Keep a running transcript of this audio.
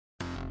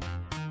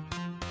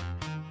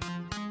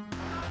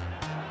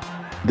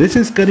This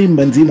is Karim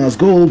Benzema's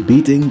goal,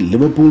 beating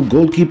Liverpool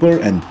goalkeeper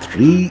and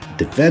 3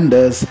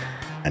 defenders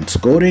and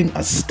scoring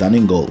a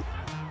stunning goal.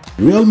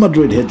 Real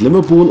Madrid hit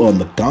Liverpool on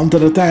the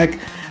counter-attack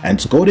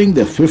and scoring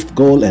their 5th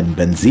goal and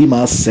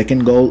Benzema's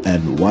 2nd goal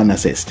and 1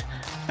 assist.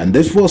 And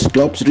this was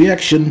Klopp's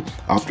reaction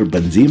after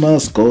Benzema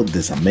scored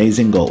this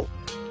amazing goal.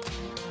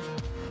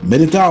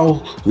 Middletown,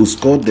 who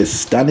scored this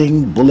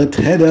stunning bullet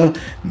header,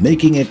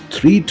 making it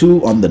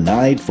 3-2 on the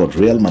night for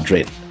Real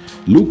Madrid.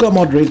 Luka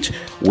Modric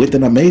with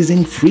an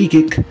amazing free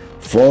kick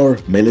for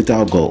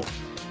Middletown goal.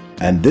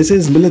 And this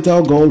is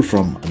Middletown goal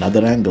from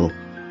another angle.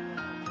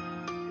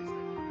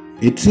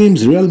 It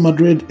seems Real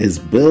Madrid is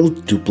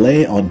built to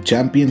play on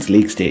Champions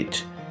League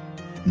stage.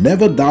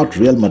 Never doubt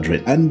Real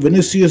Madrid, and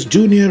Vinicius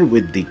Jr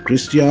with the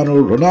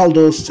Cristiano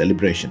Ronaldo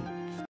celebration.